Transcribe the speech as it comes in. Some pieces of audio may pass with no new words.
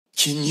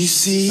Can you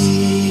see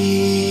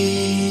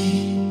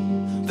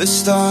the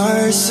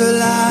stars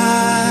align?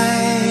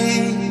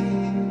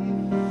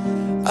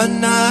 A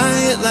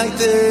night like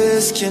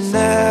this can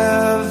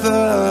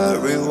never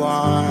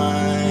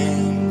rewind.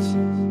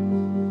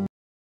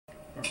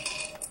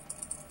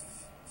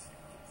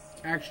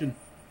 Action.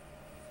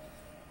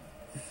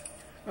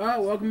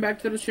 Welcome back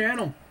to the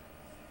channel.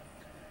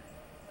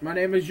 My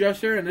name is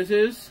Jester, and this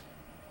is...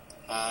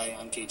 Hi,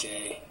 I'm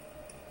TJ.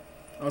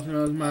 Also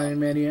known as my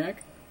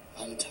Maniac.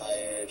 I'm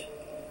tired.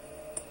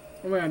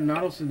 Oh my god,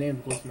 Nautilus' name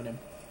is close to my name.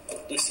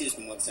 Excuse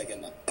me 1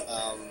 second.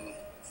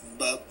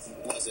 But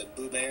was it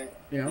Boo Bear?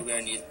 Yeah. Boo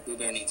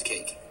Bear needs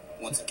cake.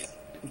 1 second.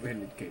 Boo Bear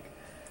needs cake.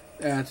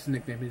 That's his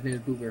nickname. His name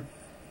is Boo Bear.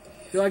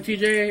 If you like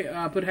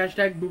TJ, put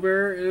hashtag Boo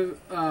Bear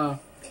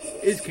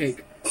is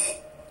cake.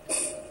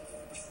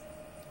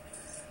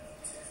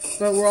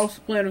 But we're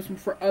also playing with some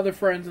other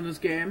friends in this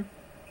game.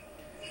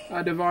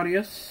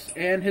 Devonius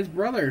and his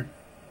brother,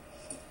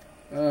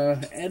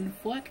 Ed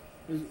Fleck,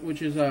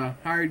 which is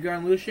hired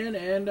gun Lucian,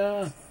 and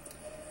I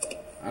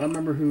don't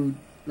remember who.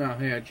 No,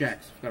 yeah,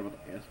 Jax. Forgot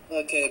about that. Yes.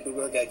 Okay, Boo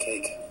Bear got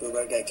cake. Boo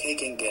Bear got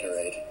cake and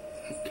Gatorade.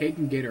 Cake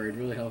and Gatorade,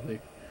 really healthy.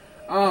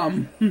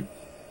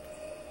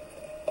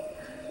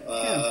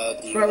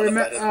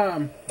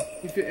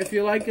 If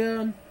you like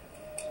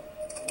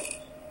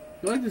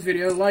this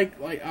video, like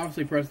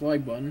obviously press the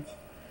like button,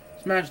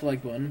 smash the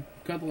like button,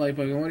 cut the like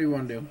button. What do you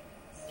want to do?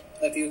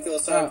 If you feel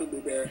sorry for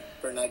Boo Bear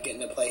for not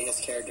getting to play his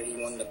character he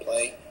wanted to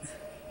play,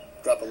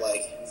 drop a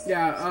like.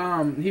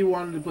 Yeah, he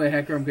wanted to play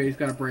Hecarim because he's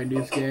got a brand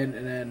new skin,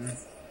 and then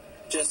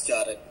just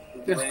got it.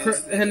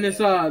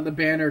 The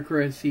banner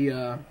Chris, he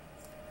kind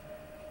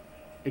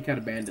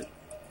of banned it.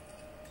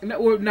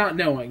 Not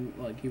knowing,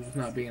 like, he was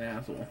not being an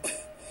asshole.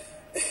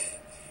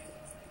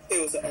 It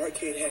was an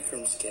arcade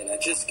Hecarim skin. I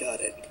just got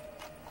it.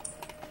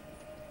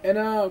 And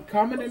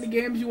comment any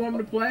games you want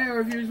me to play,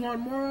 or if you just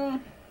want more,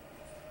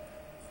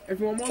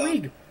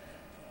 League.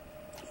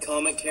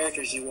 Comment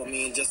characters you want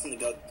me and Justin to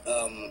go.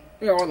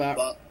 Yeah, or that.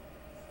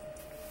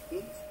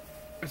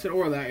 I said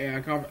or that. Yeah.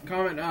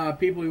 Comment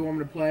people you want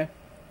me to play.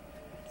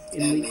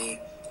 In League. Me.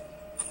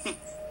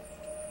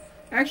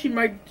 I actually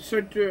might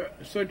start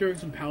doing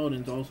some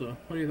paladins also.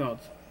 What are your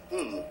thoughts?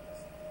 That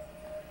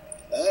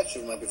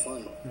actually might be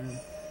fun.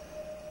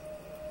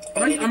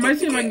 I might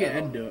see if I can get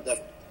Ed to do it.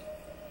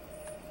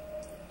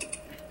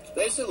 It's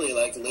basically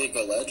like League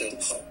of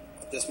Legends,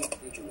 just more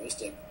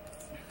futuristic.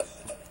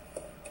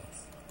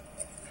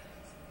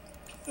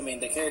 I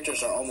mean, the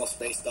characters are almost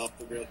based off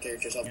the real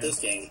characters of this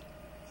game.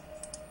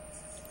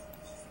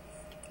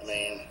 I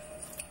mean,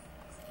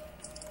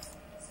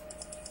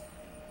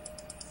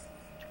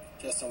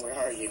 Justin, where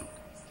are you?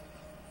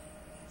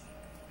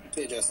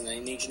 Okay, Justin, I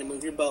need you to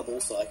move your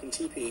bubble so I can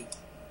TP.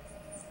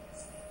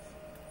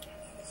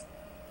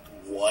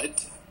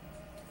 What?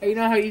 Hey, you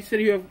know how you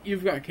said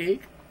you've got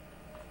cake?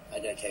 I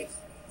got cake.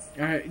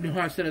 Alright, you know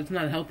how I said it's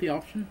not a healthy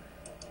option?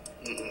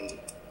 Mm-hmm.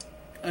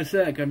 I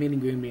said like I'm eating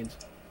green beans.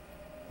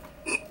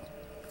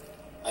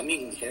 I'm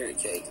eating carrot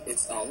cake.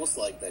 It's almost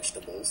like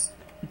vegetables.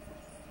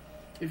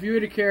 If you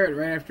eat a carrot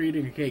right after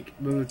eating a cake,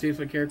 does it taste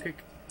like carrot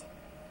cake?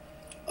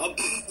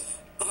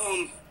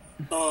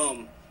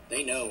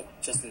 They know.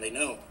 Justin, they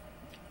know.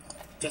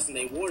 Justin,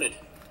 they warded.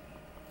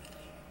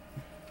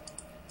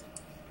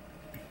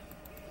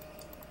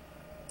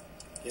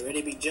 Get ready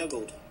to be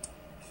juggled.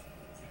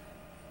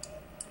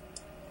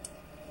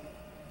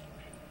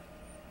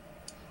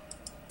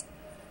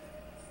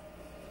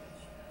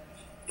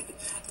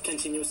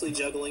 Continuously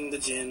juggling the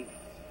Jin.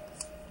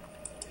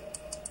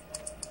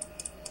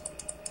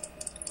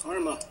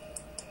 Karma.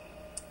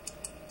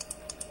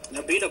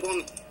 Now beat up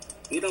on.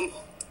 Beat him.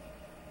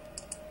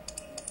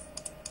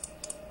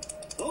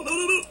 Oh,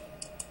 no.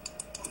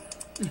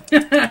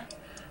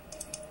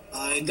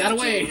 I got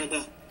away.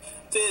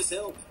 Fizz,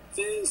 help.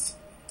 Fizz.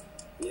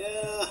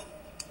 Yeah.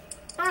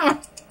 Ah!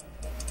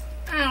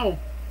 Ow!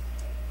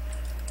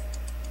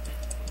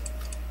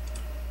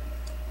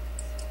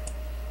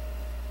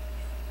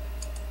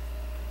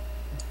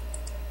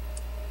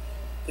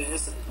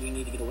 Fizz, you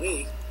need to get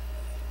away.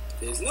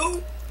 Fizz,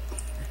 no!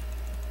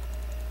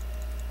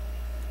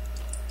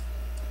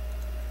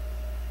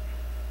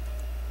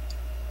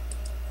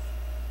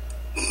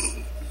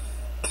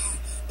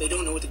 They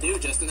don't know what to do,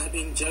 Justin. I've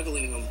been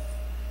juggling them.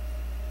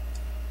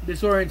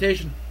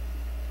 Disorientation.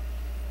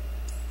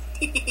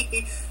 I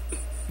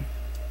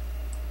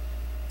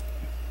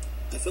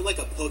feel like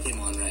a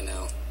Pokemon right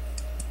now.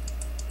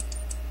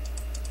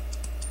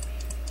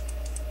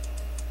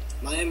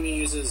 Miami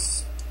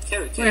uses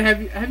carrot cake.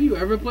 Wait, have you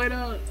ever played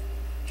a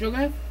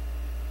Cho'Gath?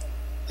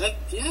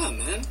 Yeah,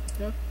 man.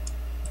 Yeah.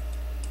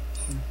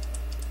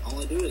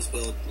 All I do is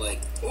build like.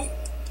 Oh.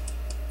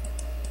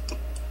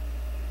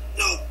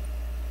 No.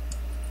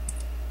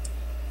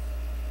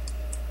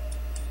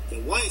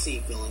 Okay, why is he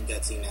feeling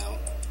gutsy now?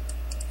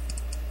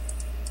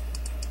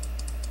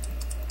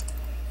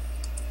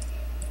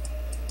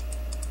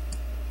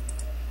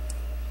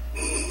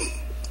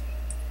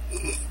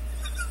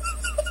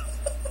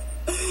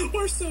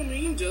 We're so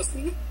mean,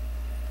 Justin.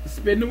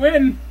 Spin to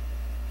win.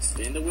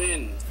 Spin to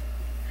win.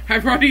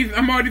 I'm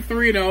already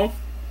 3-0.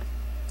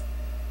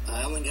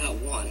 I only got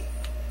one.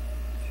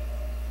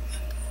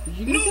 Did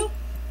you get a kill?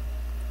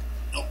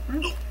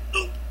 No.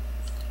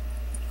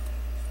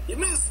 You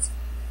missed.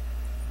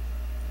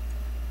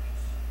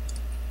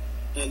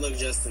 Hey, look,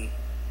 Justin.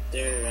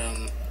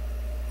 They're,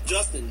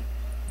 Justin.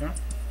 Yeah?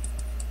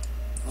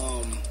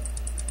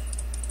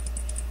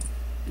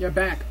 Yeah,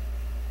 back.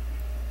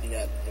 I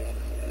got it.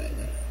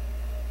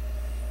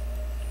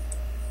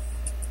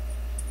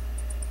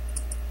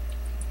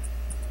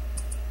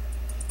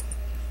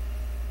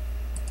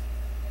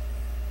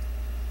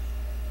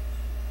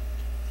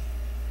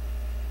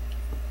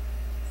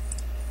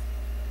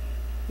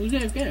 Who's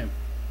AFK?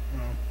 Oh.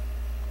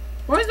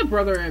 Why is the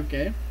brother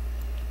AFK?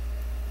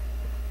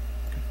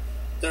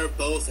 They're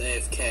both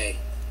AFK.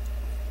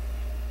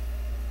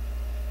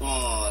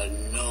 Oh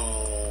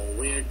no,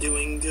 we're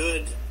doing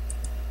good.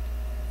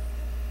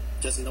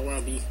 Justin, don't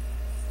wanna be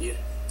here.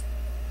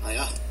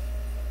 Hiya.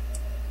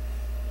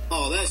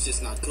 Oh, that's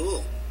just not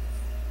cool.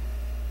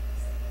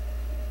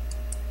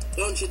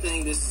 Don't you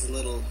think this is a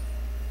little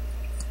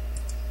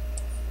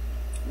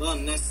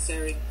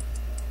unnecessary?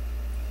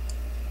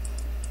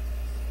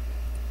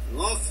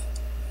 Off?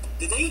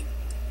 Did they?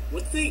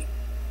 What did they?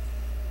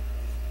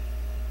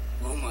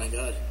 Oh my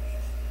god.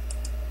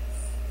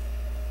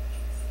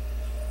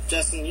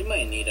 Justin, you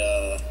might need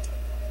a...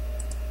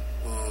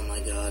 Oh my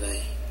god,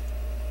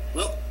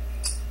 Well,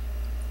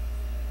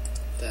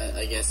 that,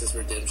 I guess, is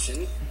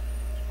redemption.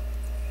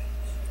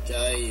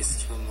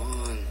 Guys, come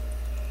on.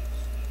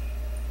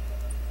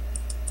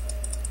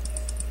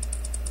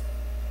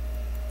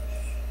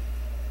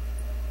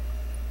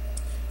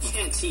 You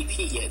can't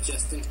TP yet,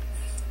 Justin.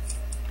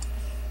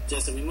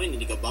 Justin, we might need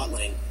to go bot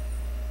lane.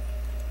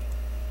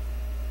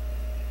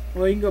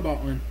 Well, you can go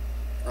bot lane.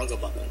 I'll go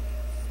bot lane.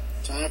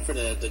 Time for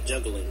the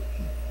juggling.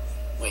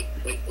 Wait,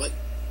 what?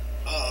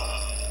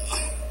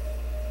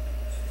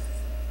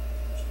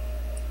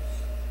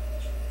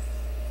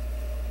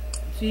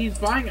 See, he's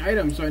buying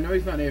items, so I know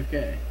he's not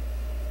AFK.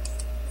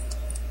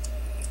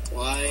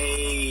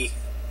 Why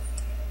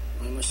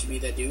must you be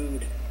that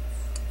dude?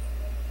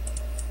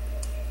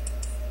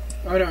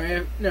 Oh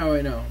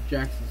no, no.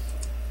 Jax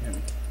is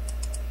him.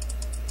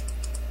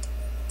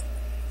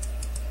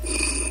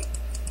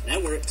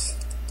 That works.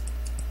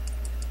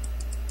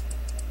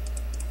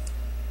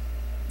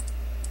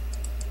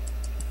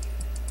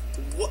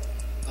 What?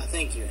 I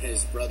think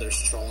his brother's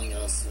trolling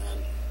us, man.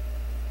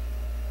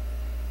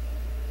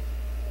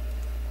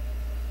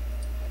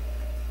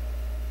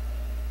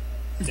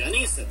 Okay, I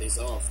need to set these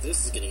off.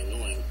 This is getting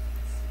annoying.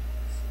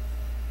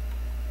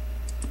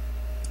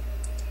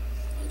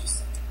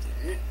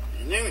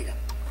 And there we go.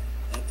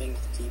 That thing's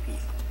the TP.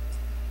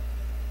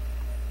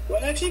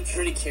 Well, actually,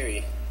 pretty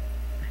carry.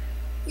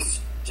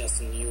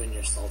 Justin, you and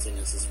your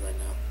saltiness is right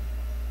now.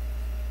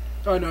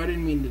 Oh no, I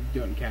didn't mean to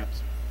do it in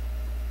caps.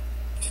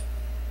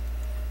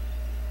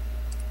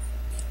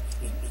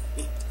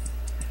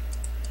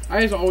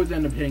 I just always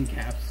end up hitting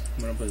caps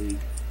when I play League.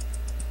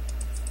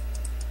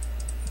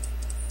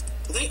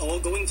 Are they all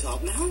going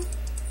top now?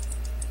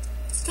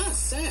 It's kind of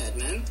sad,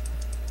 man.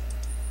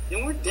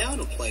 And we're down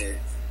a player.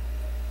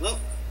 Well,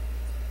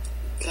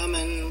 I'm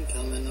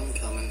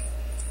coming.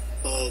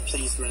 Oh,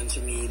 please run to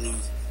me,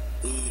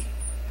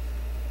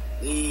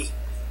 Lee.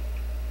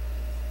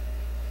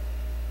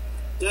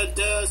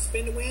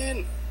 Spin to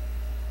win.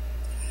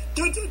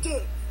 No.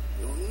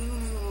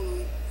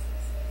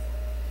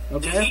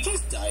 Okay. Did he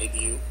just dive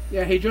you?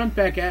 Yeah, he jumped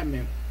back at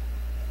me.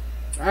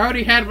 I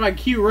already had my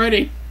Q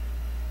ready.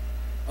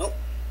 Oh,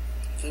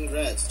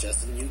 congrats,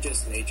 Justin. You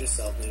just made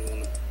yourself maybe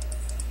one.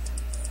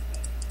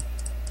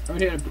 I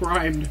already had it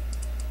primed.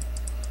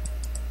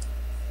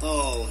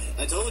 Oh,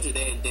 I told you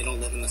they don't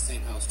live in the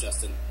same house,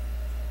 Justin.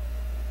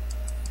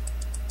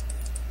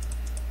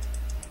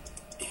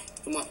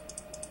 Come on.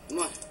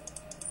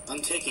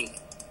 I'm taking.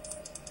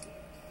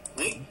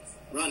 Wait,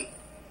 run.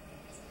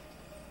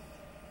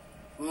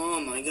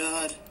 Oh my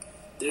god.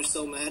 They're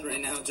so mad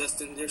right now,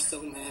 Justin. They're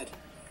so mad.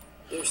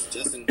 There's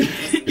Justin.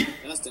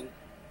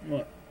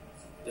 What?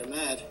 They're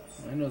mad.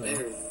 I know they are.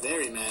 They're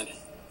very mad.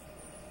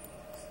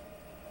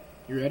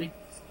 You ready?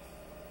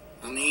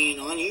 I mean,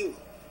 on you.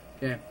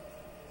 Yeah.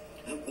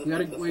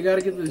 We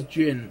gotta get this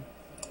gin.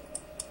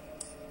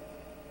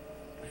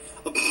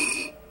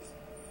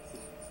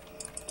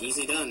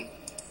 Easy done.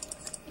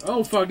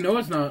 Oh fuck, no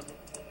it's not.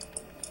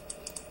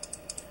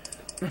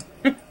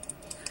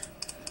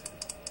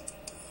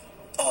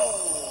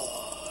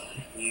 Oh,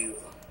 you.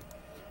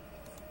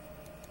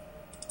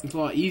 It's a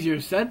lot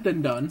easier said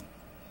than done.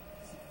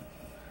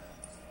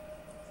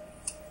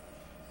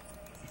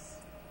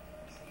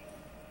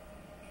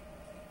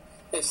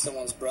 If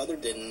someone's brother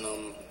didn't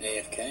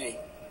AFK.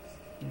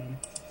 No.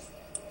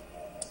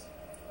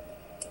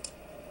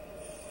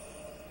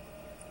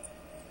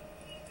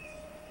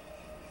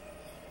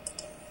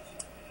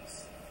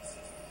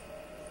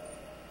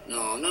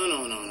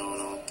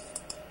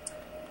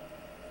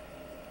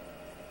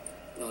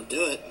 Don't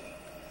do it.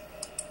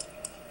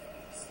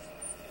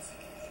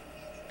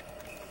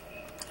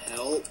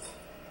 Help.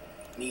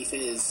 Beef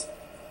is.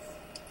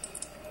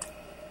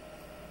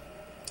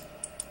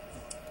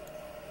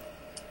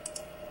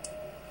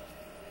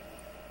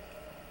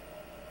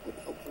 Oh.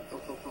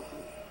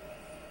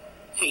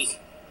 Hey.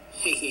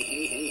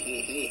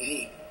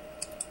 Hey.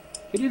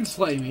 He didn't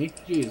slay me.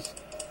 Jeez.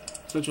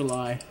 Such a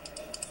lie.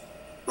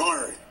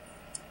 Roar.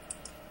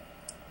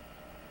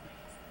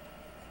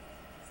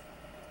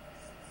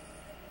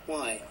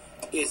 Why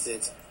is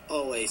it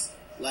always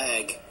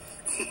lag?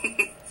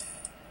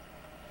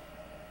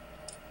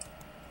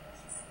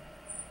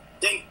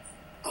 Dang!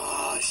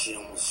 Ah, she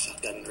almost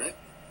shotgun grip.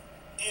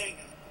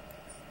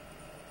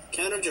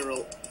 Counter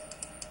Gerald.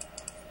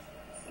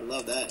 I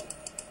love that.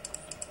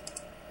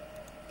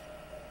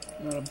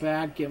 Got a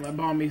back, get my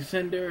bomby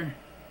cinder.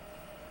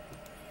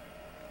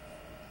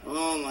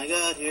 Oh my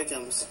god, here it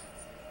comes.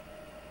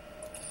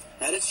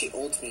 How did she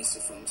ult me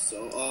from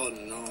so? Oh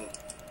no.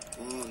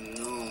 Oh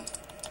no.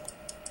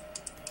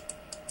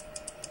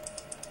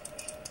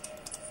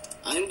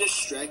 I'm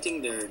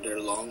distracting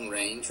their long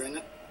range right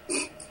now.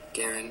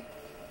 Garen.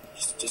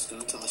 Just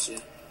gonna toss you.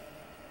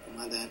 Come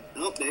on, Dad.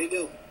 Oh, there you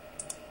go.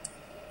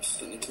 Just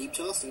gonna keep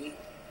tossing you.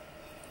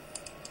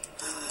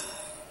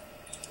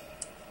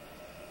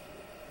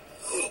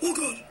 Oh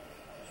god!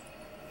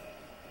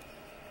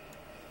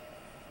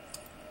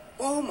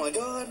 Oh my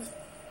god!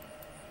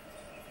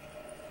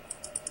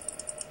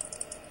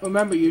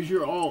 Remember, use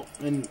your ult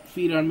and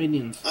feed on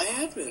minions. I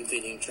have been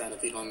trying to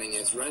feed on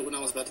minions. Right when I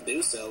was about to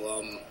do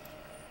so,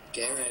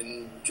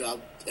 Garen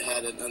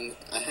had an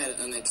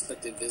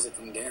unexpected visit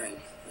from Garen,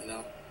 you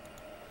know?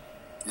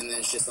 And then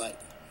it's just like...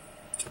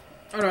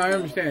 Oh no, I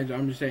understand.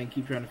 I'm just saying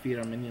keep trying to feed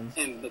on minions.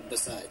 And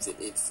besides,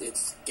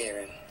 it's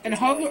Garen. And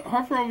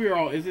hover over your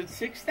ult. Is it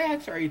 6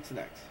 stacks or 8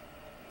 stacks?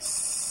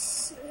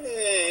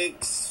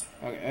 6.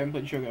 Okay, I haven't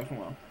played Cho'Gath in a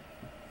while.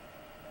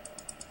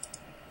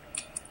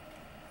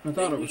 I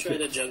thought it was 6. We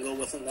tried to jungle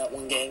with him that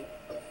one game.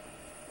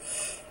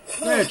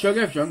 Yeah,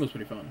 Cho'Gath jungle's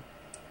pretty fun.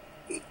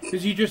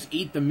 Because you just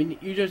eat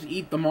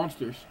the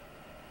monsters.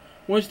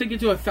 Once they get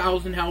to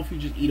 1,000 health, you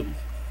just eat them.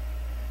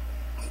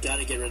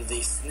 Gotta get rid of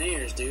these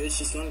snares, dude.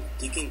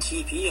 You can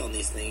TP on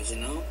these things, you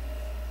know?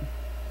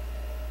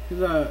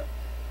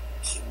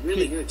 It's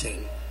really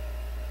irritating.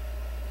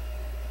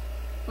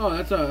 Oh,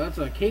 that's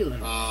a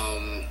Caitlyn.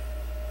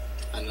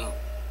 I know.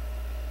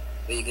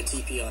 But you can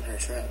TP on her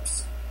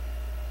traps.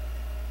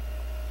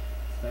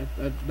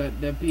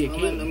 That'd be a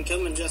Caitlyn. I'm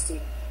coming, Justin.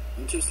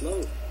 I'm too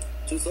slow.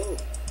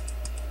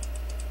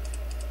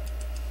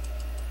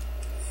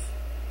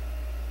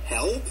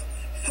 Help!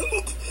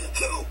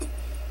 No.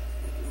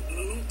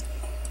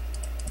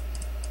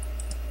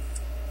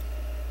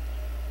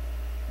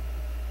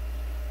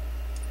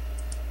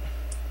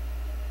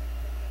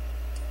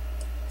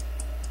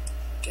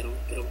 Get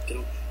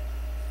him.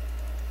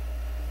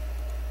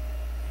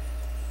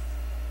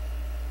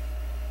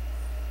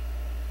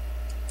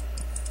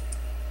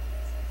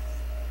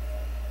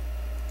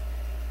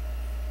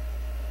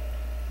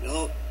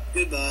 No,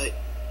 goodbye.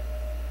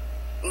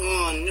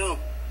 Oh, no.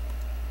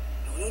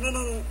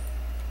 No.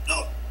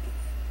 No.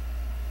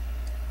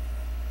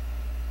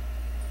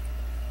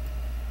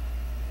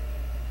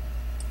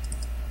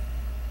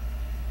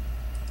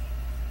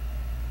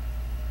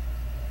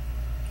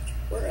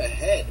 We're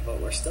ahead, but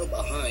we're still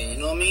behind, you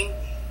know what I mean?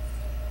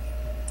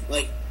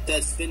 Like,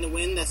 that spin to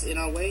win that's in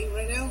our way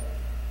right now?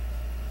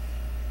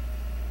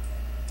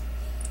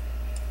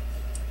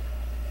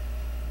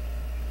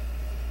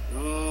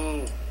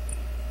 No.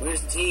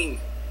 Where's the team?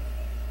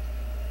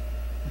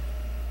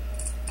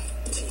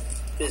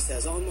 This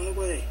is on my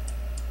way.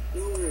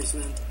 No worries,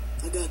 man.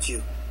 I got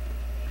you.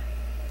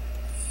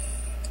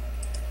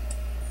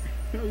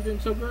 You were doing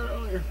so good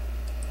earlier.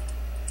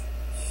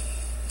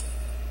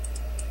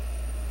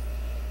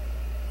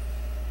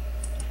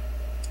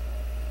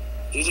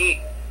 GG.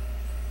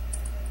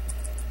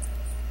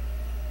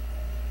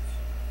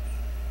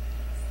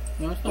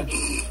 No, it's not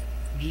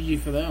GG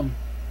for them.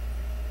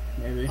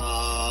 Maybe.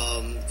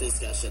 This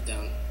got shut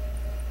down.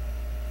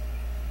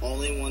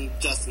 Only one,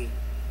 Justin,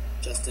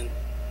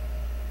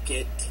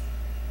 get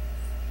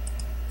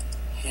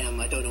him.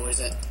 I don't know where's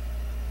that.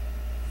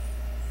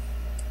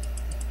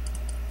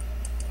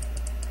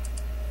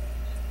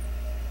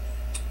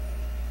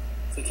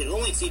 We can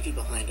only TP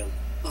behind him.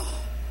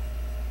 Oh.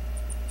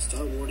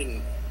 Start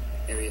warding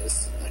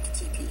areas I can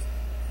TP,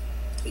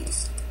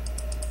 please.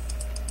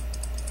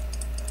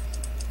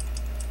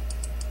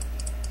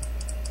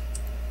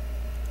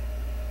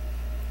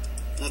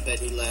 I bet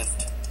he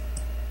left.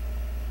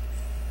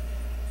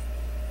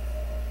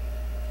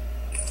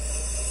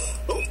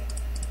 Oh.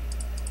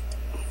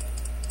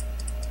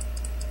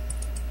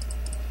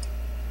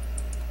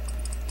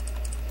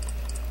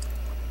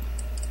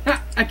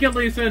 Ha! I killed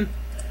Leeson.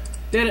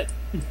 Did it.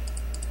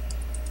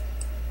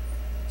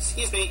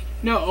 Excuse me.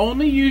 No,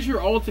 only use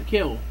your ult to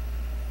kill.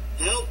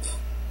 Help.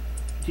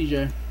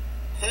 TJ.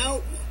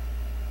 Help.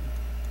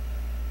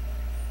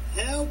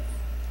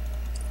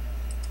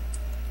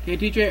 Okay,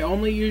 TJ,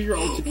 only use your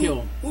ult to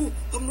kill. Oh,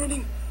 I'm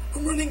running.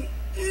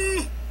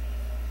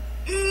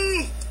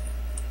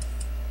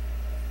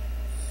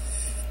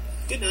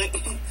 Good night.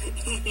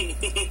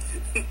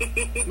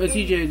 But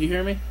TJ, did you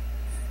hear me?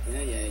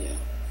 Yeah.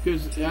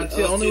 Because that's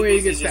the only way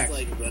you get just stacks.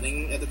 like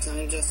running at the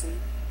time, Justin?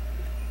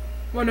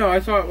 Well, no, I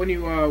saw it when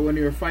you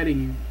were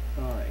fighting.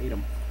 You ate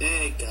them.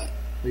 Hey, God.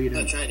 You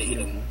I tried to eat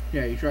them.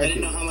 Yeah, you tried to. I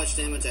didn't know how much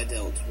damage I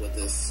dealt with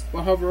this.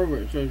 Well, hover over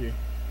it. Shows you.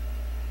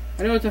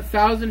 I know it's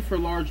 1,000 for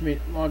large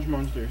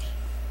monsters.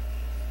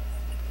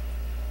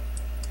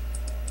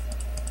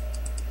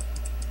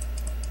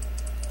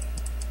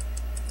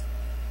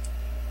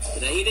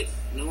 Did I eat it?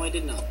 No, I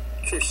did not.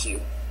 Curse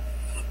you.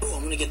 Oh,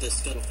 I'm gonna get the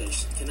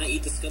scuttlefish. Can I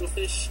eat the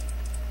scuttlefish?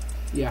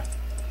 Yeah.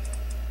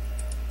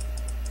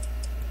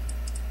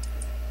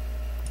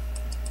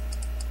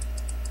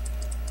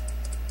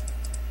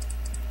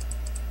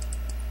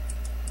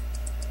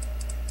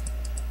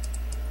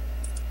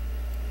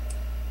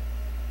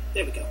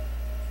 There we go.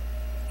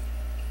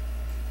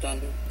 Dun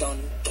dun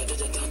dun dun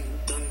dun dun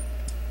dun.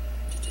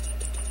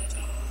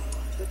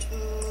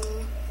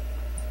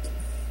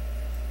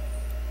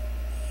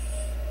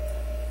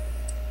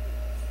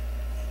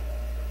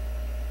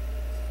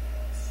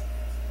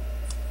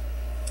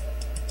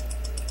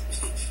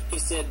 He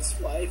said,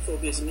 "Spy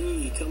focus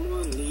me. Come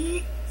on,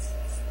 Lee."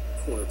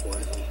 Poor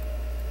Lee.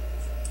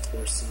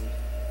 Poor son.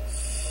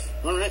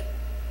 All right.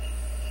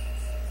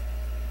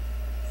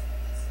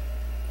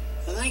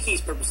 I think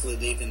he's purposely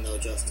leaving, though,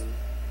 Justin.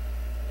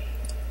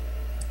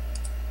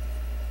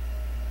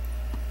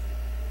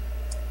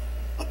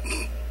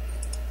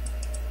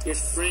 Your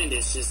friend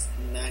is just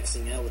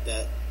maxing out with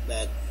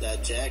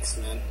that Jax,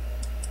 man.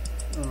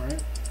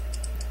 Alright.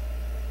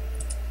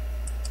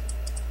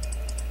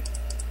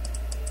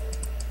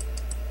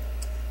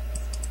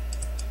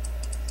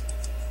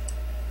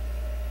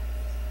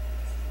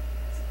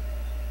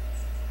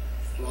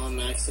 Come on,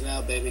 max it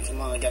out, baby. Come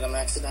on, I gotta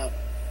max it out.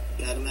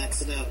 Gotta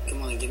max it out.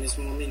 Come on, give me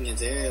some more minions.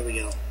 There we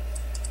go.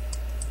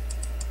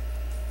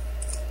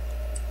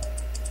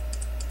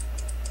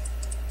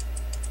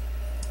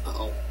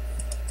 Uh-oh.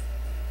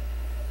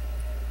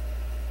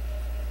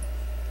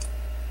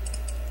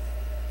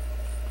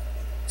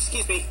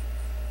 Excuse me.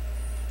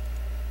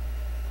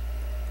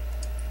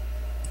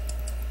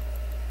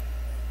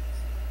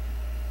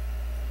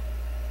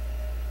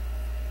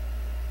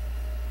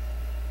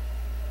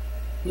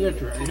 We got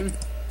dragon.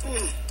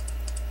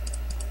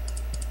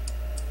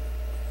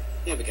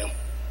 There we go.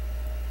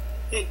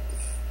 Hey.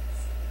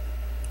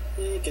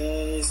 Hey,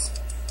 guys.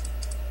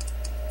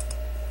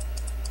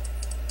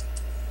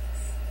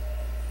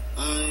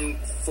 I'm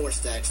 4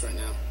 stacks right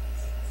now.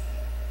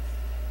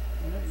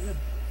 Alright, good.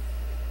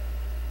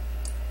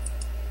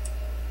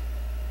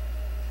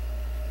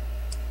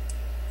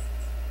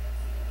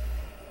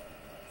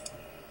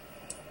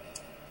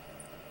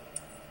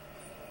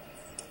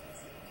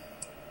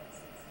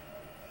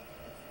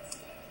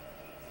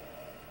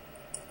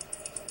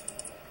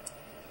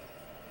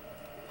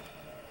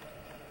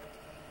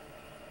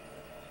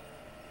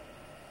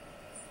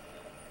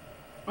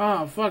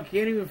 Oh, fuck,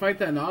 can't even fight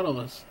that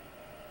Nautilus.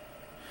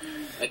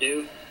 I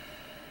do.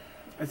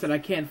 I said I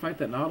can't fight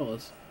that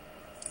Nautilus.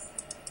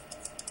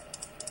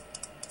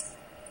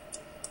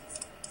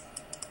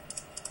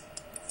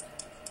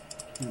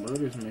 He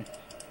murders me.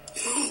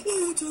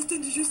 Oh,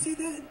 Justin, did you see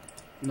that?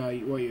 No,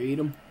 you eat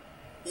him?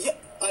 Yeah,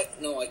 I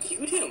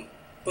queued him.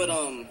 But,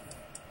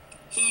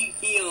 he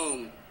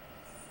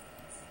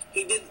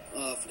did,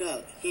 I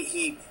forgot.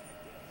 He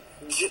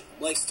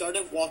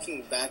started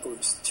walking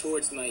backwards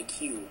towards my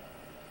queue.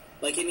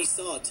 Like, and he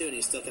saw it too, and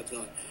he still kept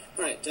going.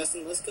 Alright,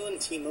 Justin, let's go and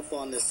team up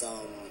on this,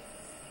 uh-oh.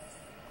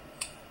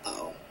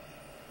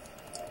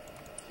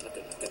 Not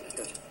good.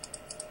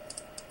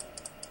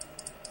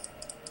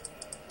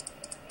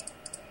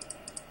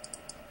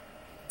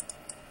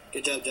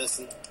 Good job,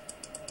 Justin.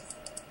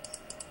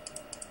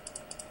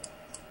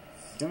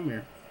 Come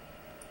here.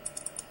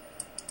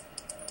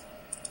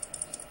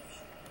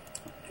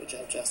 Good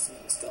job, Justin.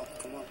 Let's go.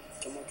 Come on.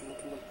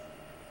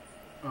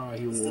 Oh,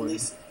 he It's the won.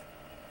 least-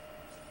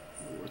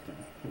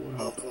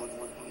 Oh, come on.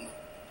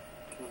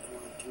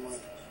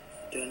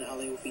 Do an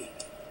alley-oopie.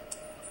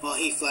 Oh,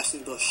 he flashed in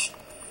the bush.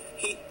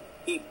 He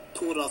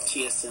pulled off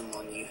TSM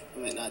on you. I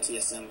mean, not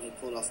TSM. He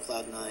pulled off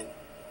Cloud9.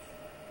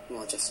 Come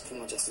on,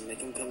 Justin. Make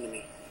him come to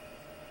me.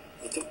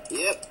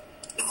 Yep.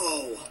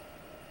 Oh.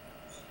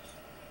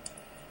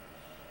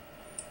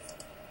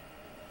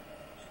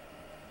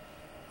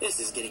 This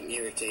is getting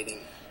irritating.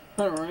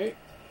 Alright.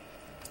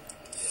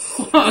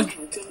 Oh my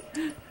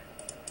God.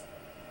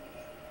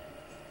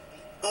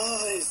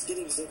 Oh, he's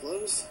getting so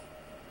close.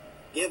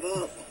 Give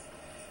up.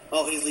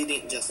 Oh, he's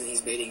leading. Justin,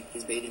 he's baiting.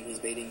 He's baiting.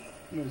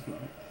 No, it's not.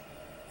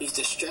 He's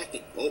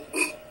distracting. Oh.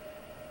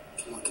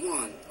 Come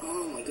on.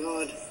 Oh my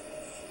God.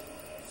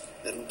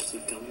 Let him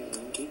keep coming.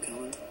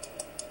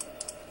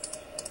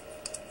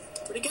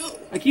 Where'd he go?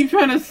 I keep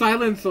trying to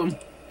silence him.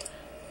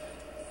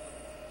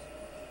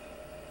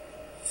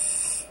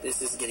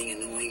 This is getting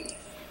annoying.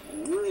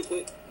 Real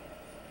quick.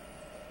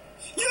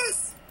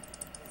 Yes!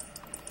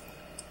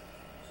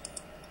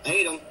 I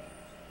ate him.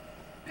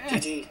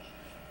 GG.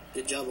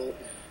 Good job, Ult.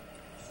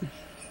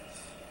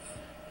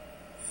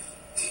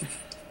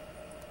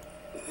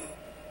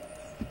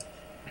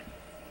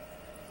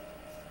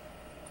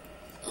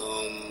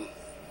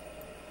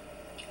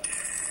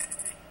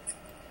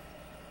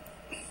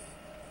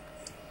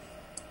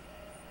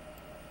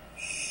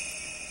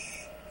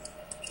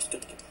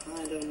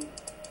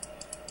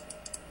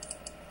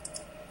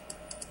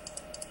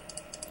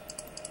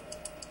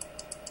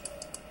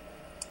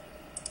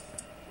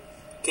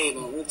 Okay,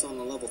 my ult's on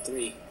the level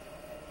 3.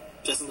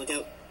 Justin, look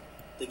out.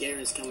 The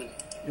Garen's coming.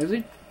 Is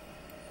he?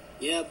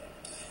 Yep.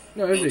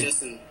 No, is And he?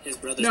 Justin, his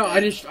brother's No,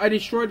 back. I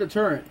destroyed the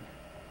turret.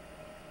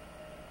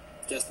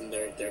 Justin,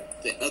 the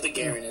other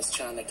Garen is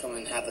trying to come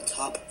and have a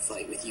top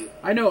fight with you.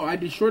 I know, I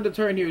destroyed the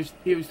turret he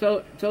was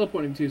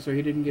teleporting to, so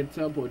he didn't get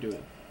teleported to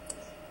it.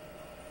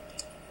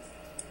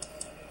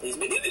 Please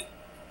make it.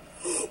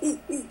 Ooh,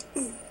 ooh,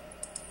 ooh.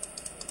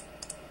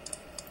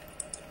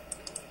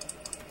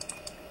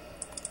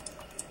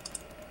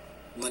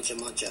 Muncha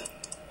muncha.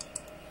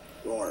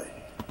 Roar.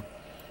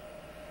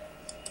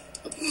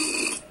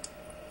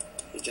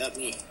 Good job,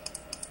 me.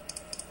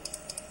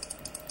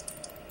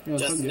 Yeah,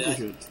 Justin, good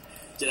shit.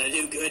 did I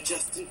do good,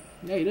 Justin?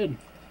 Yeah, you did.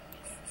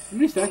 How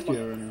many stacks do you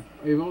have right now?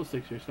 Oh, you have all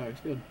 6 your stacks.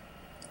 Good.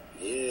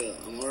 Yeah,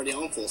 I'm already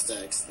on full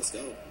stacks. Let's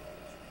go.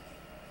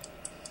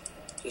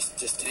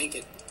 Just tank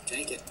it.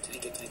 Tank it.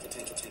 Tank it. Tank it.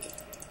 Tank it. Tank it.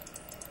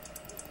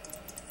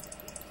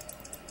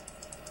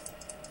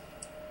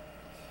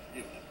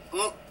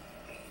 Oh.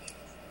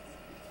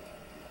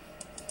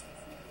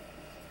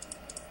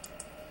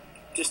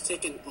 Just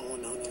taking. Oh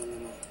no.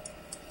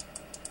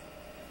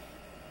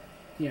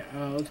 Yeah,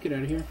 let's get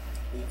out of here.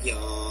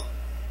 Yeah.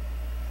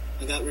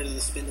 I got rid of the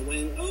spin to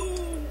win.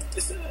 Oh,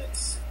 this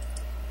sucks.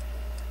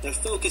 They're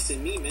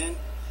focusing me, man.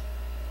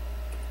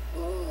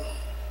 Oh.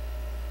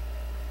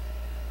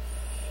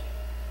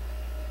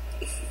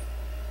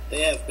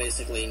 They have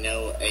basically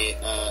no they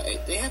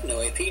have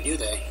no AP, do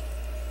they?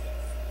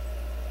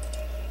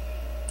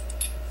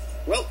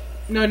 Well,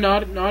 No,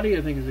 Naughty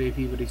I think is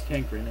AP, but he's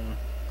tank right now.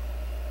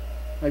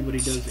 Like, but he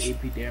does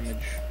AP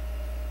damage.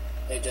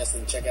 hey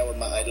Justin, check out what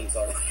my items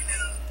are.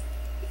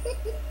 I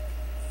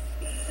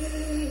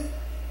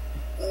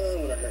don't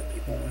want to hurt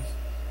people.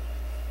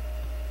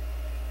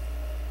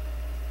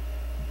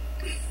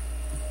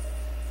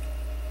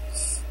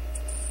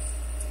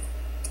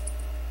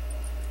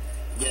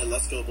 Yeah,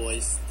 let's go,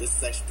 boys. This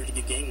is actually a pretty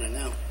good game right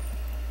now.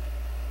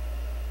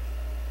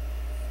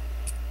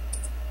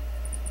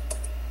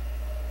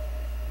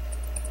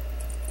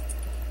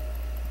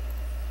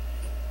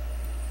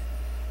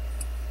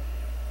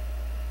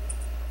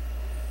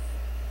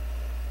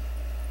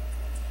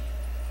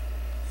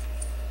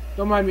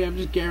 Don't mind me, I'm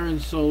just Garen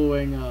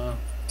soloing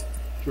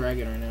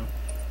Dragon right now.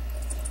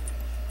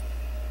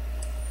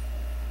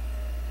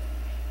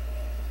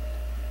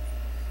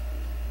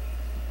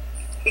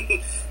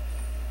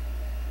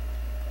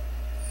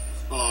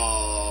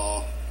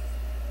 Aww.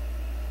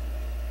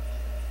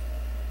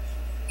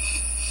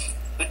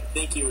 I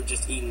think you were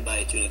just eaten by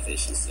a tuna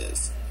fish, he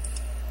says.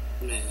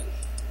 Man.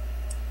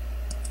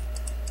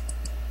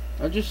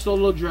 I just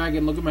solo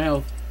Dragon, look at my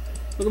health.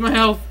 Look at my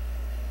health!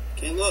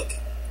 Can't look.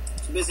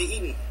 Too busy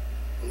eating.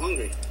 I'm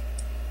hungry.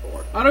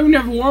 Or I don't even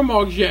have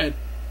Warmogs yet!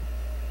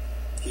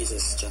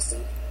 Jesus,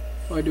 Justin.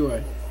 Why do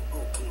I?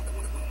 Oh, come on.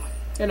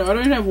 Yeah, no, I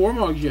don't even have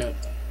Warmogs yet.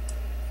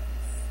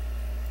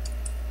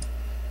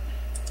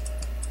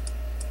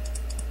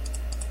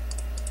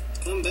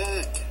 Come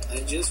back.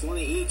 I just want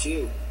to eat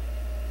you.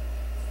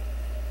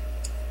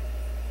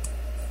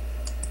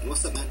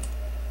 What's up, man?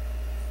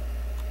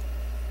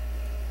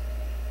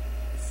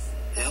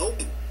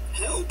 Help!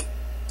 Help!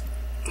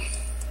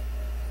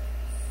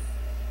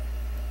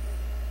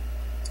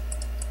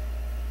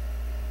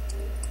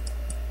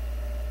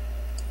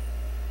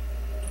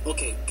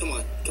 Okay, come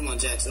on,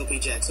 Jax, OP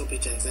Jax.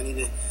 I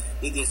need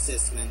the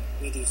assist, man.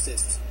 Need the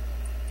assist.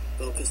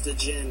 Focus the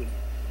gym.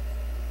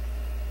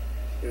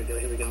 Here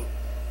we go.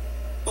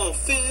 Oh,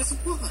 Fizz,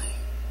 why?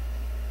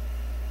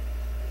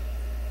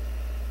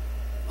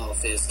 Oh,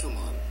 Fizz, come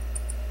on.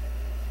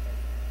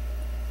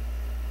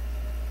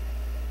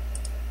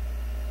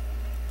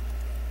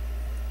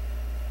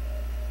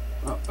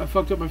 Oh, I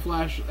fucked up my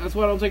flash. That's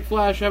why I don't take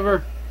flash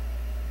ever.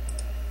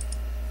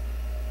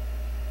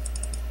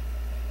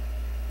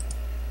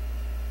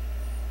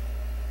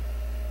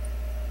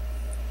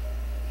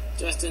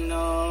 Justin, no.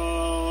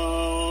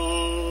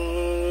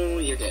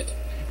 You're dead.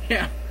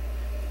 Yeah.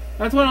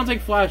 That's why I don't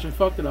take flash. I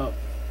fucked it up.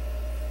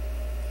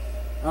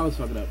 I was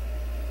fucking up.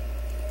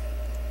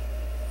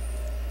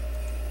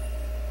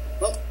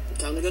 Well,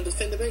 time to go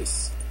defend the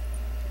base.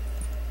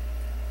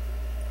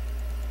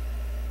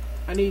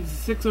 I need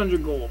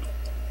 600 gold.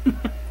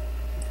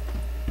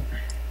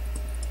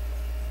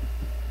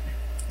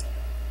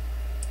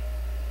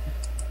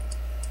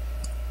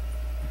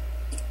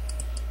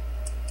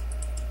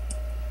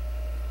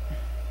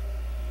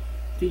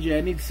 TJ,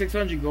 I need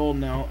 600 gold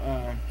now.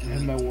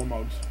 And my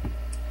Warmogs.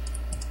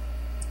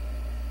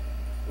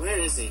 Where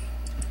is he?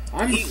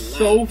 I'm He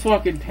so left.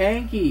 fucking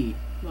tanky.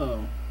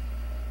 Oh.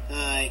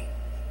 Hi.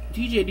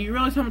 TJ, do you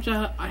realize how much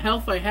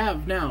health I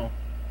have now?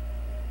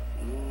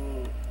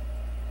 Oh,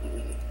 not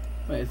really.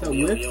 Wait, is that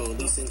Yo, whip?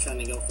 Lee Sin trying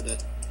to go for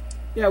that.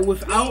 Yeah, No,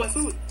 without... my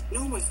food.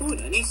 No, my food.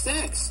 I need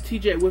stacks.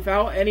 TJ,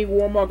 without any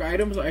Warmog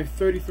items, I have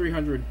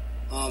 3,300.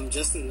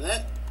 Justin,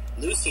 that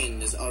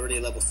Lucian is already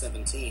level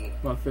 17.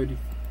 Well,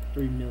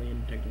 33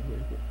 million,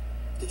 technically. But...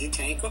 Did you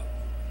tank?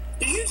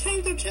 Did you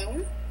tank their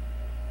tower?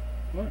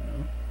 What?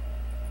 No.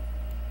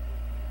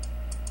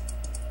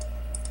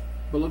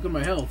 But look at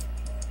my health.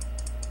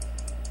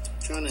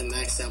 Trying to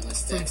max out my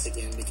stacks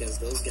again because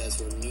those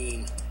guys were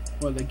mean.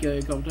 What, they kill you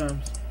a couple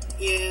times?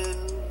 Yeah.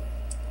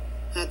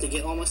 Had to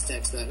get all my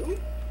stacks back. Ooh.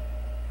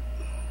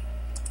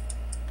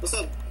 What's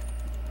up?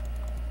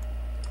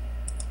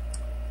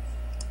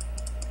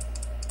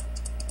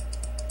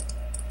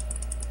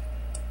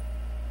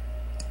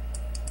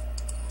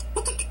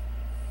 What the?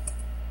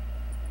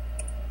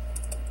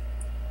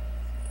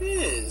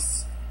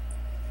 Fizz.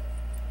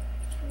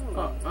 Come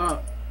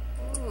on,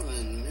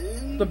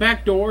 man. The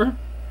back door.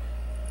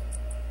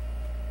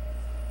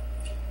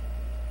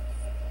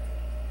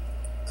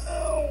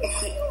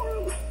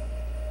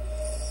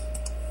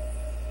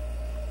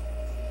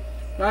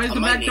 Guys,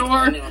 the back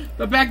door!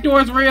 The back door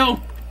is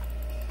real!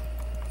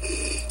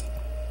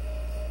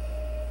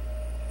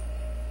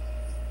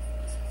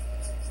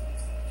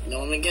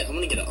 No, I'm gonna get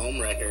an ohm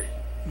wrecker.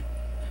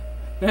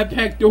 That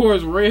back door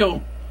is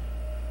real.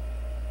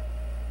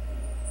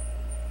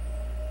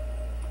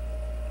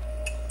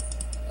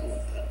 I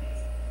want that.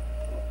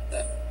 I want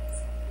that.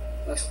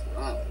 That's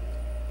wrong.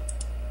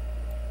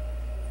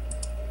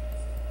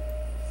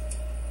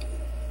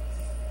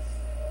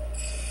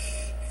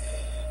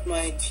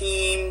 My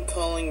team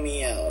calling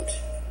me out.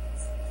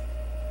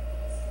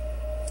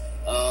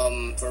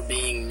 For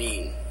being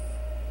mean.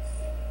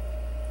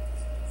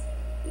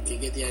 Did you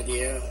get the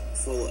idea?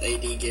 Full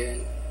AD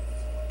garen.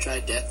 Try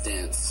Death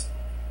Dance.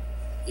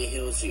 It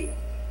heals you.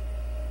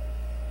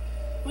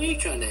 Why are you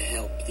trying to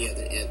help the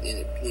other?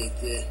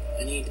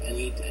 I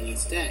need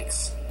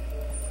stacks.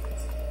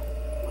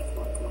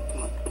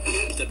 Come on.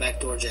 The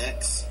backdoor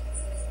jacks.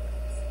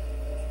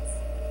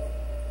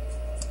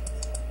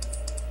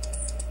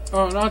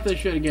 Oh, not that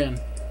shit again.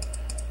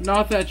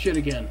 Not that shit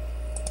again.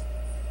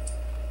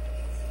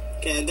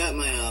 Okay, I got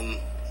my,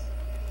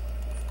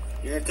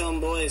 here it come,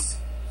 boys.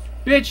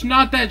 Bitch,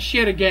 not that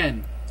shit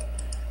again.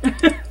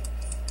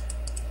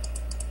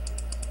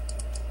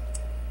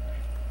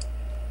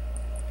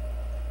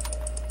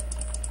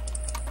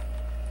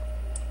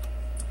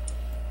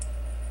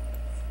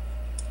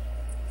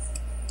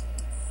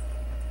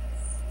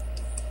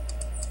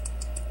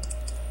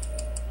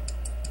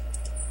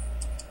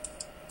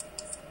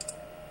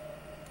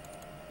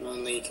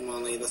 Come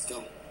on, Lee, let's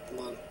go. Come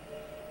on.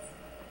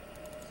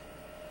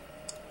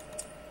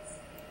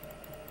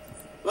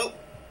 Well.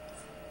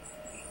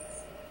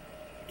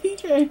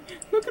 TJ,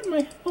 look at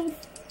my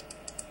health.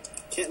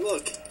 Can't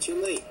look. Too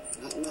late.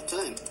 Not enough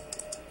time.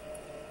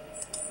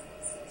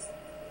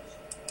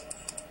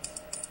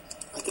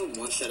 I can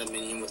one-shot a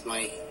minion with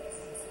my...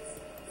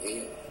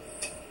 Yeah.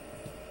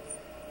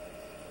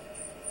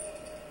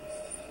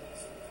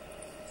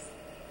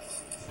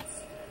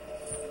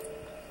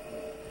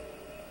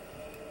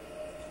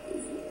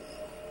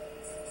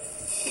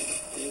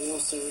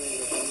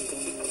 Surrender. I'm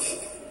going with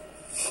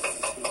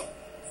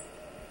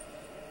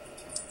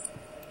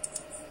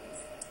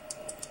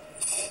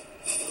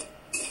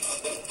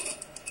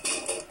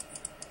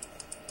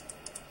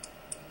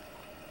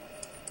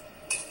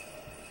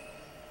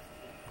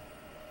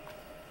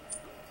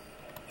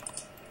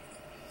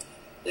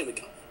there we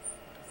go.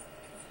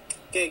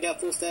 Okay, got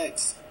full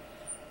stacks.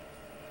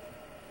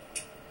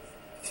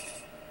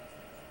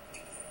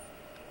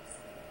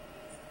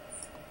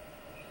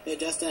 Hey,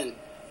 Justin.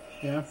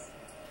 Yeah?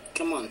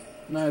 Come on.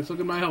 Nice, look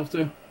at my health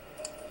too.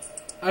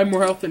 I have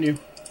more health than you.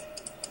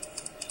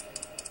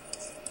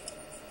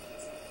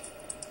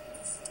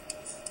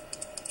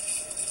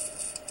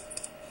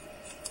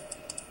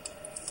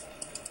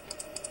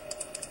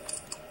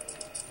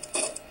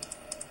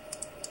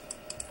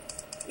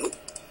 Nope.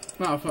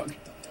 Oh fuck.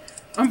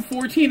 I'm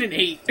 14 and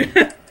 8.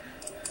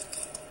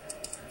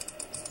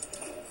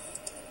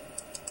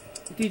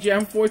 DJ,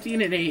 I'm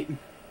 14 and 8.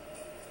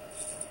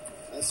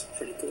 That's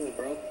pretty cool,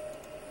 bro.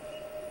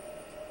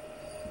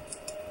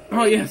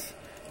 Oh, yes.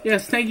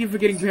 Yes, thank you for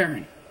getting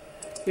Baron.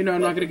 You know,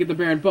 I'm not going to get the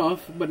Baron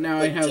buff, but now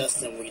I have...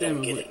 Justin, we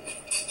don't get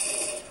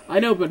it.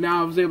 I know, but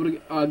now I was able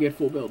to get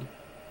full build.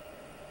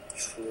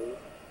 True.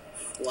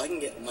 Well, I can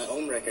get my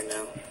own record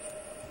now.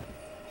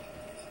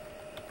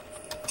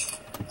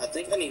 I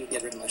think I need to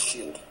get rid of my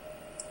shield.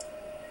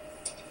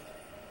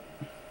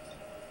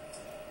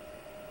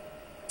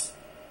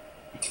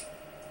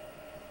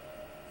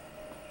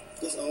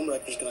 This own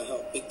record is going to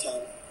help big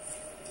time.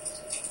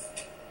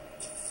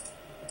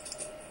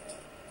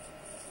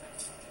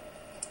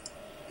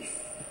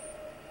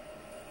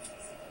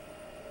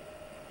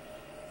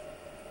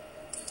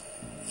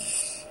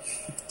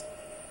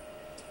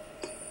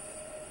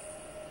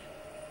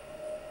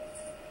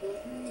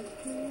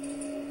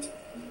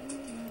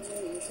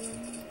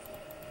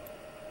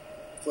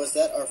 Was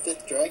that our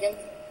 5th dragon?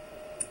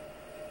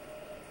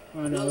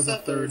 Oh, no, it's the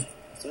third.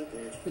 It's our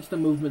 3rd. It's the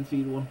movement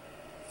speed one.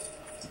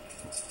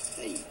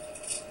 Hey,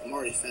 I'm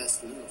already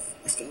fast enough.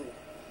 Let's go.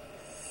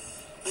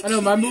 I know,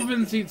 my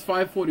movement speed's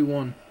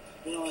 541.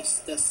 You know, that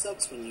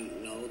sucks when you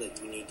know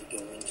that you need to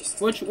go in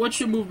just... What's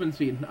your movement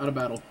speed out of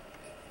battle?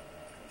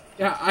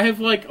 Yeah, I have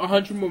like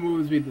 100 more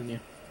movement speed than you.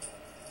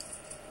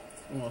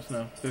 Almost,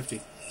 no. 50.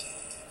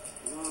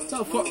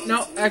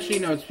 No, actually,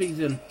 no, it speeds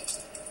in.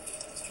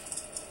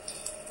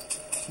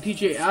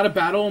 TJ, out of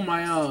battle,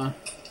 my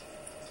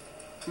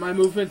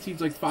movement seems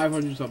like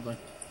 500 something.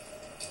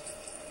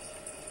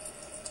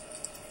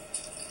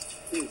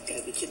 You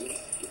gotta be kidding me.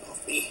 Get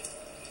off me.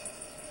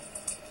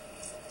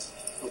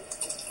 Oh.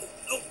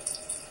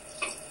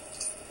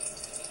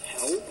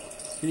 Help?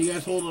 Can you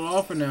guys hold it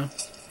off or no?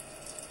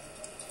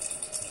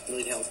 I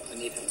need help. I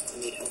need help. I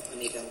need help. I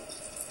need help.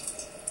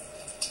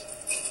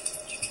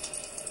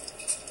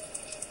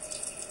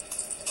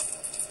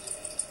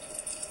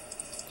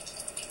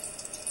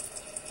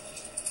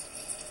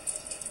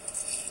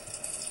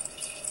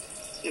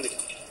 Here we go.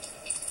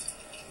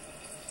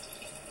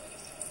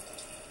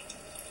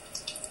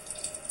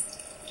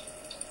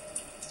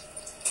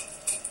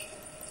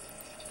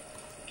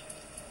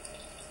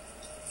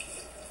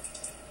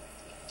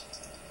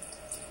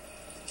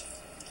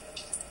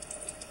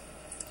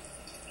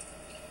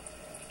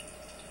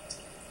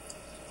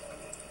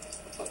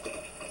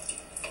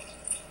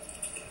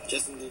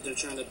 Justin, they're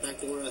trying to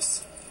backdoor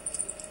us.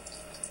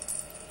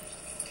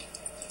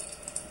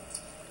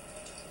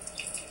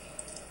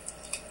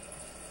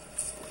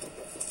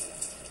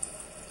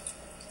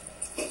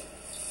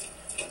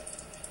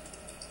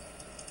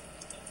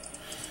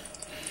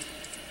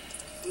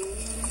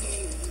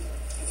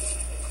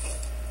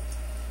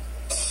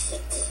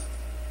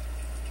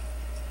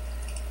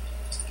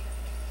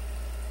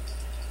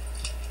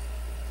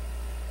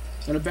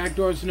 Gonna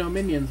backdoor us no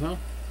minions, huh?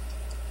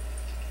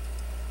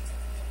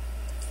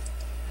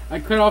 I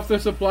cut off their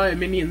supply of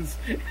minions.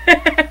 Oh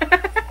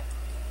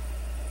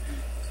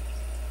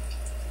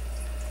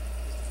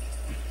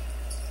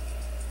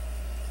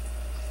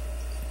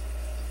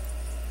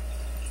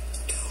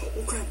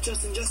crap,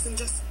 Justin.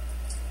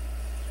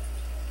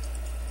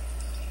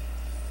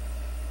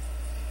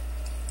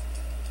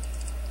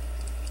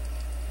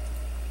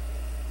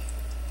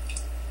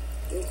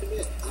 Don't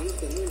forget, I'm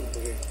the moon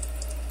over here.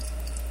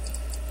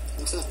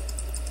 What's up?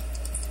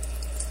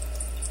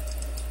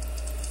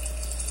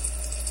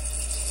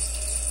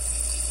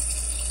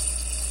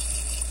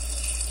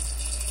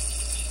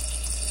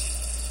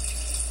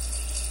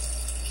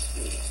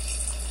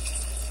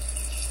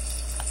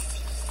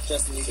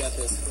 Justin, you got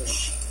this.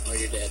 Push, or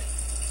you're dead.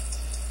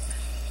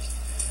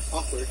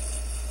 Awkward.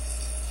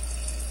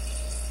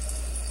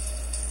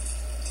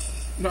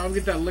 No, I'm gonna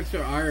get that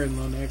elixir iron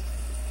though next.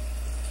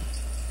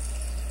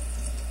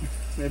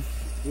 If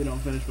we don't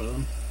finish with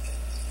them.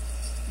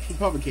 Which we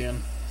probably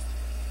can.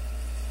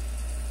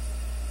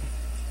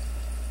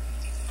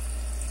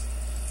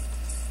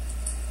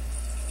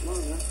 Come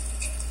on, man.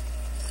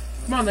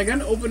 Come on, they got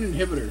an open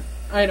inhibitor.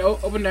 I know,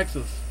 open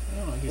nexus.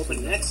 Oh, I guess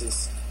Open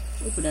Nexus.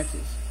 Open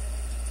nexus.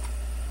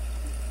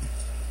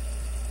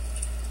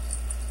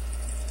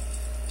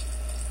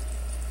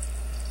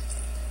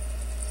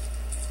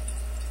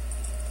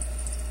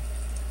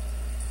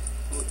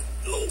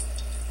 Oh.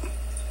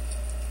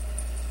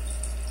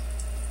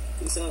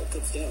 Peace out,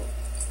 Cub Scout.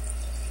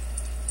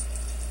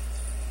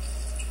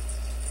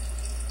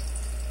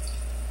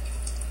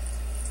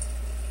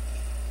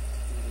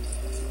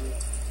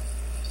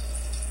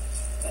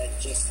 I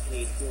just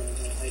need one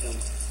item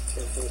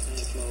for full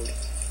tank mode.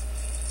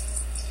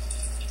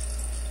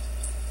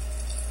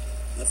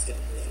 Let's go,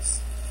 boys.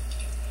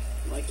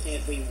 Why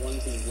can't we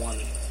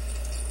 1v1?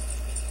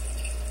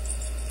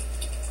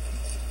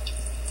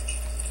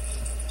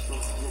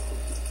 Oh,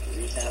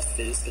 we have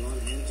Fizz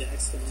gone and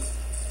Jack's gone.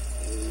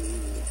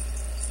 Ooh.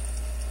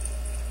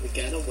 We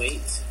gotta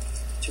wait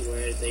to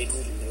where they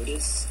don't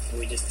notice, or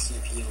we just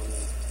TP on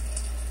them.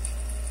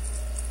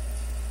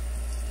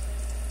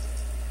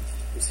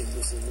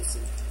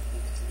 Listen.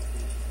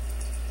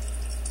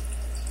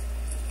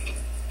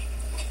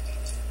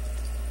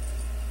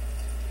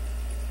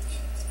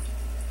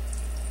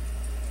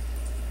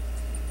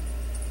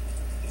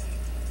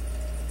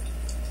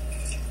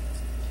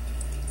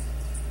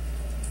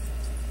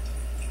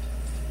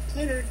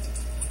 Later.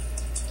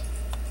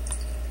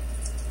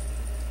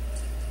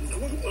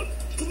 Come on.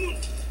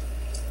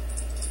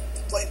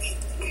 Fight me.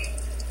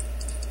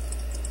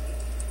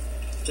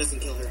 Justin,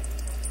 kill her.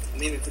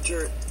 I'm aiming for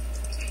turret.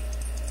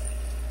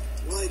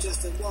 Why,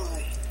 Justin,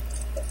 why?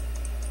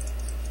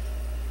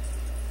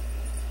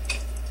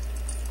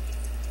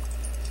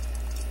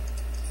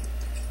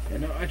 Yeah,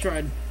 no, I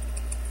tried.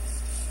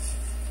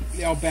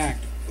 They all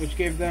backed, which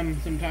gave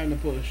them some time to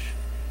push.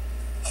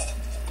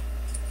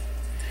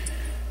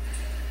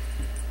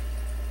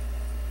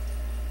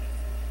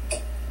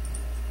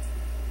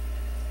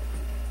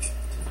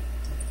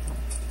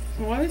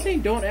 Why are they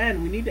saying don't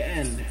end? We need to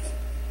end.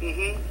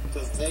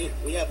 Because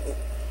we have...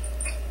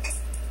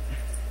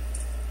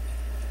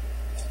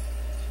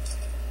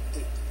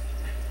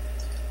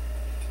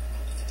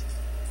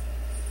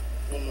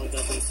 Oh my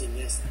god, loosen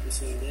this.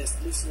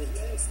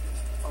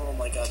 Oh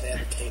my god, they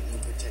have a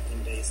Caitlyn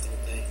protecting base,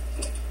 don't they?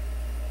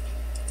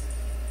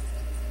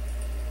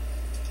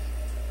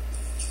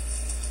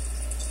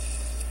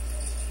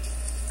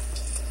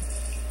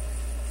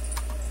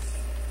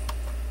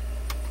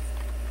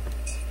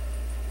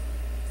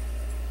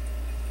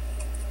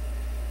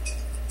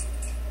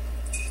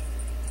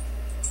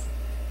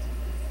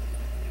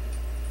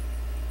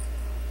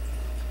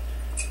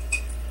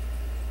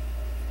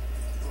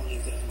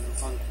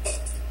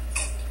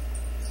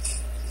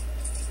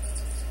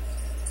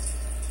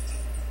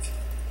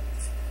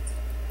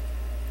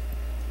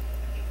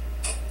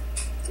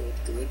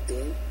 Good,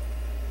 good.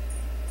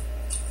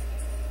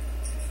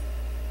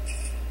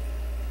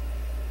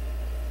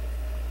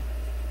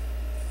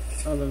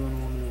 Other than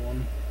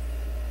 1v1.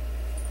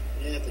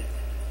 Yeah, they...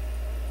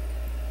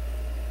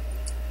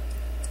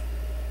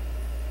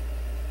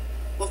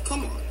 Well,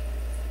 come on.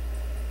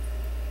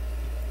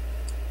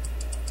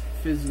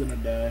 Fizz is gonna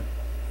die.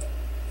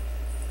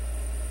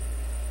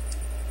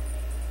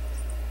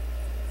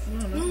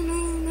 No, No,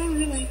 not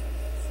really.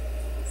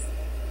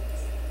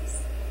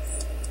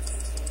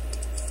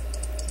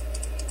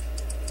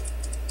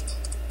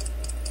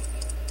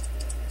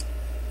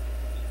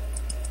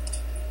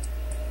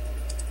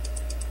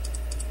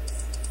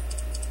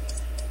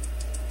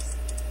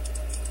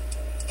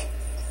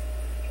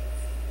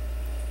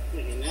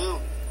 Maybe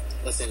now.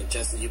 Listen,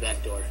 Justin, you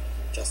backdoor.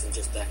 Justin,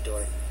 just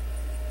backdoor.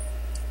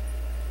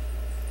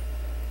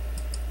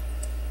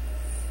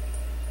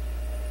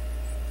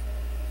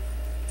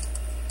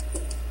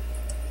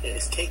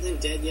 Is Caitlyn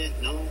dead yet?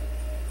 No.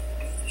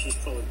 She's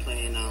probably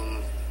playing,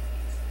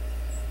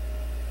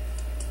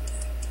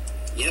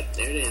 Yep,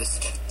 there it is.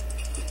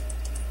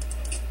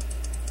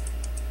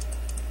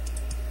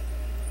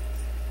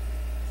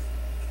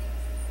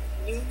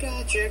 You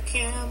got your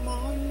cam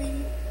on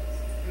me.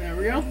 There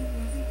we go.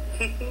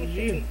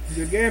 GG.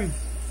 Good game.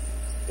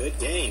 Good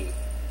game.